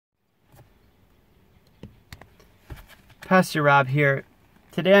Pastor Rob here.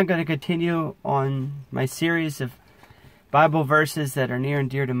 Today I'm going to continue on my series of Bible verses that are near and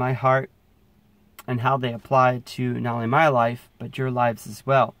dear to my heart and how they apply to not only my life, but your lives as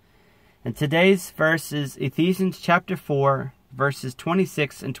well. And today's verse is Ephesians chapter 4, verses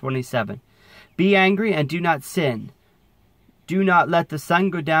 26 and 27. Be angry and do not sin. Do not let the sun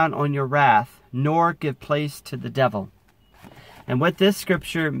go down on your wrath, nor give place to the devil. And what this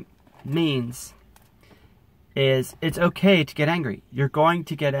scripture means is it's okay to get angry. You're going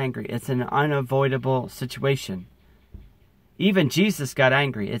to get angry. It's an unavoidable situation. Even Jesus got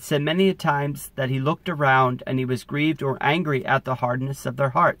angry. It said many times that he looked around and he was grieved or angry at the hardness of their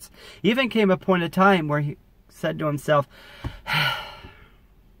hearts. Even came a point of time where he said to himself,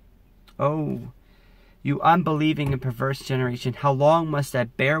 "Oh, you unbelieving and perverse generation, how long must I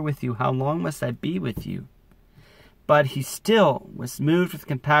bear with you? How long must I be with you?" But he still was moved with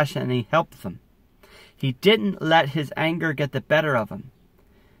compassion and he helped them. He didn't let his anger get the better of him.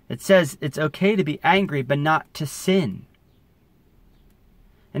 It says it's okay to be angry, but not to sin.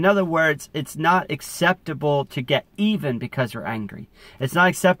 In other words, it's not acceptable to get even because you're angry. It's not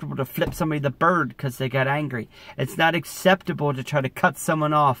acceptable to flip somebody the bird because they got angry. It's not acceptable to try to cut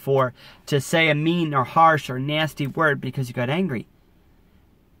someone off or to say a mean or harsh or nasty word because you got angry.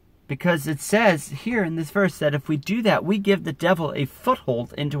 Because it says here in this verse that if we do that, we give the devil a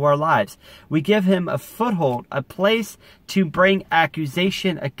foothold into our lives. We give him a foothold, a place to bring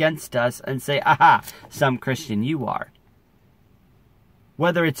accusation against us and say, "Aha, some Christian you are."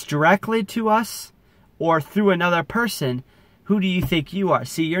 Whether it's directly to us or through another person, who do you think you are?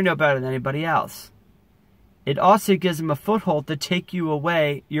 See, you're no better than anybody else. It also gives him a foothold to take you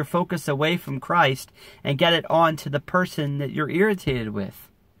away, your focus away from Christ, and get it on to the person that you're irritated with.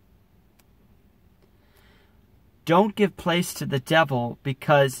 Don't give place to the devil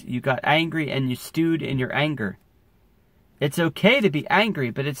because you got angry and you stewed in your anger. It's okay to be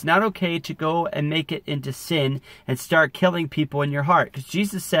angry, but it's not okay to go and make it into sin and start killing people in your heart. Because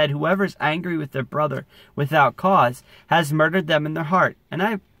Jesus said, whoever is angry with their brother without cause has murdered them in their heart. And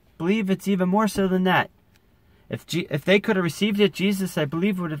I believe it's even more so than that. If they could have received it, Jesus, I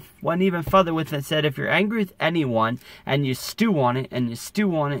believe, would have went even further with it and said, if you're angry with anyone and you stew on it and you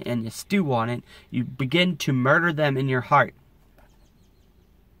stew on it and you stew on it, you begin to murder them in your heart.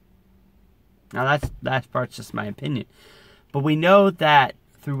 Now that part's just my opinion. But we know that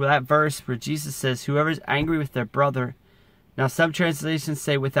through that verse where Jesus says, whoever is angry with their brother. Now some translations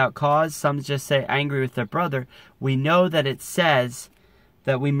say without cause, some just say angry with their brother. We know that it says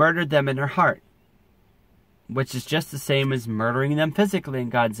that we murdered them in their heart, which is just the same as murdering them physically in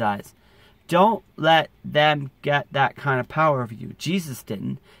God's eyes. Don't let them get that kind of power over you. Jesus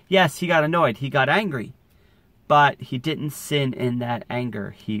didn't. Yes, he got annoyed. He got angry. But he didn't sin in that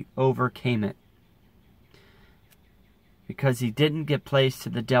anger. He overcame it. Because he didn't give place to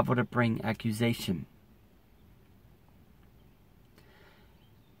the devil to bring accusation.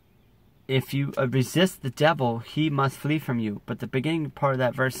 If you resist the devil, he must flee from you. But the beginning part of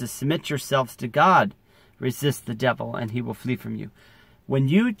that verse is submit yourselves to God. Resist the devil and he will flee from you. When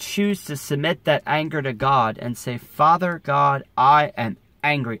you choose to submit that anger to God and say, Father God, I am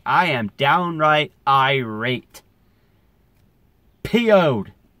angry. I am downright irate.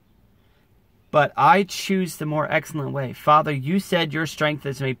 PO'd. But I choose the more excellent way. Father, you said your strength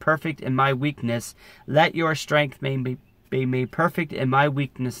is made perfect in my weakness. Let your strength be made perfect in my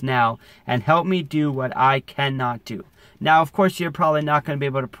weakness now, and help me do what I cannot do. Now, of course, you're probably not going to be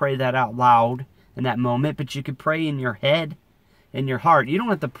able to pray that out loud in that moment, but you could pray in your head, in your heart. You don't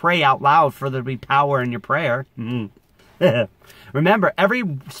have to pray out loud for there to be power in your prayer. Remember, every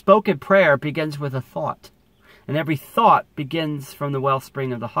spoken prayer begins with a thought, and every thought begins from the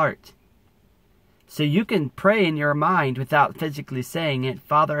wellspring of the heart. So you can pray in your mind without physically saying it,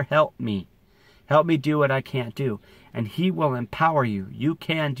 Father, help me. Help me do what I can't do. And he will empower you. You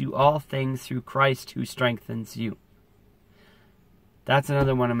can do all things through Christ who strengthens you. That's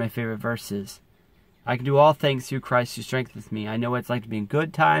another one of my favorite verses. I can do all things through Christ who strengthens me. I know what it's like to be in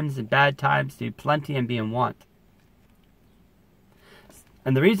good times and bad times, to be plenty and be in want.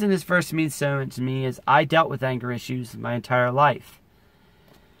 And the reason this verse means so much to me is I dealt with anger issues my entire life.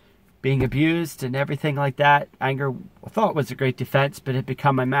 Being abused and everything like that. Anger, I thought was a great defense, but it had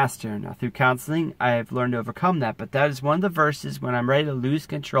become my master. Now through counseling, I have learned to overcome that. But that is one of the verses when I'm ready to lose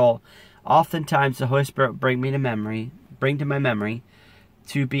control. Oftentimes the Holy Spirit will bring to my memory,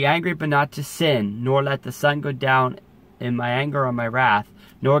 to be angry but not to sin, nor let the sun go down in my anger or my wrath,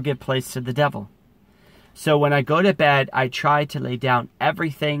 nor give place to the devil. So when I go to bed, I try to lay down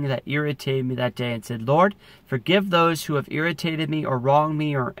everything that irritated me that day and said, Lord, forgive those who have irritated me or wronged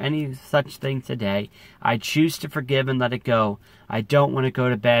me or any such thing today. I choose to forgive and let it go. I don't want to go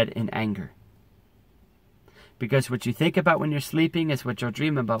to bed in anger. Because what you think about when you're sleeping is what you'll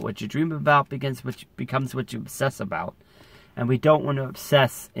dream about. What you dream about becomes what you obsess about. And we don't want to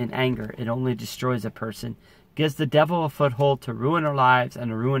obsess in anger. It only destroys a person. Gives the devil a foothold to ruin our lives and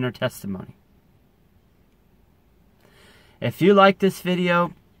to ruin our testimony. If you like this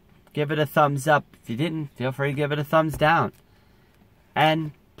video, give it a thumbs up. If you didn't, feel free to give it a thumbs down.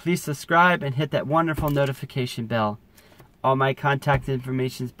 And please subscribe and hit that wonderful notification bell. All my contact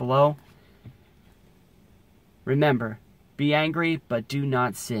information is below. Remember, be angry, but do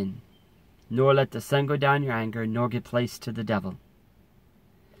not sin. Nor let the sun go down your anger, nor give place to the devil.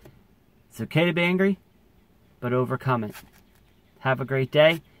 It's okay to be angry, but overcome it. Have a great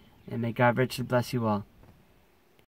day, and may God richly bless you all.